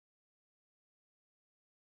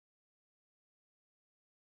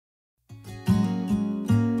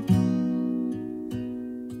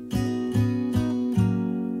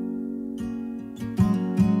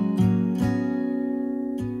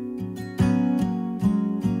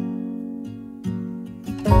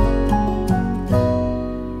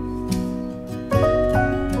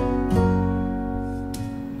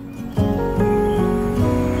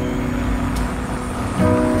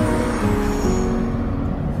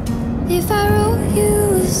If I wrote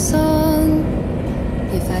you a song,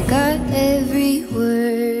 if I got every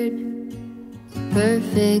word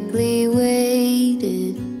perfectly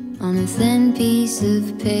weighted on a thin piece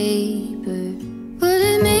of paper, would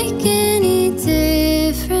it make any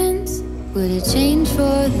difference? Would it change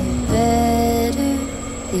for the better?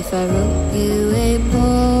 If I wrote you a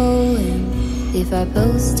poem, if I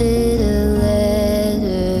posted a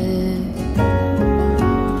letter?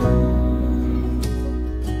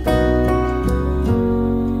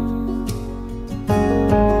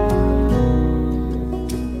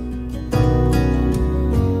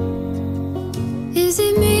 Is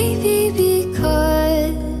it maybe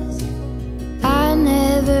because I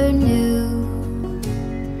never knew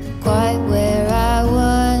quite where I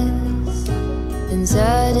was, then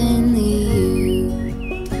suddenly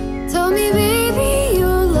you told me, baby,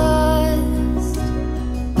 you're lost,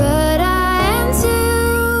 but I am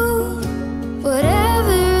too.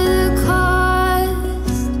 Whatever the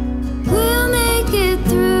cost, we'll make it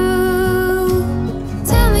through.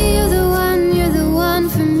 Tell me you're the one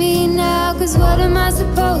for me now, 'cause what am I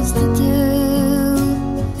supposed to do?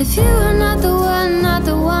 If you are not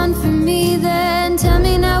the one for me, then tell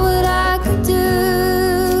me now what I could do.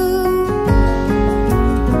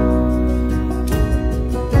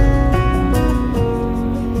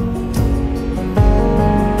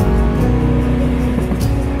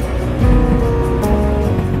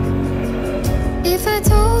 If I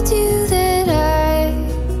told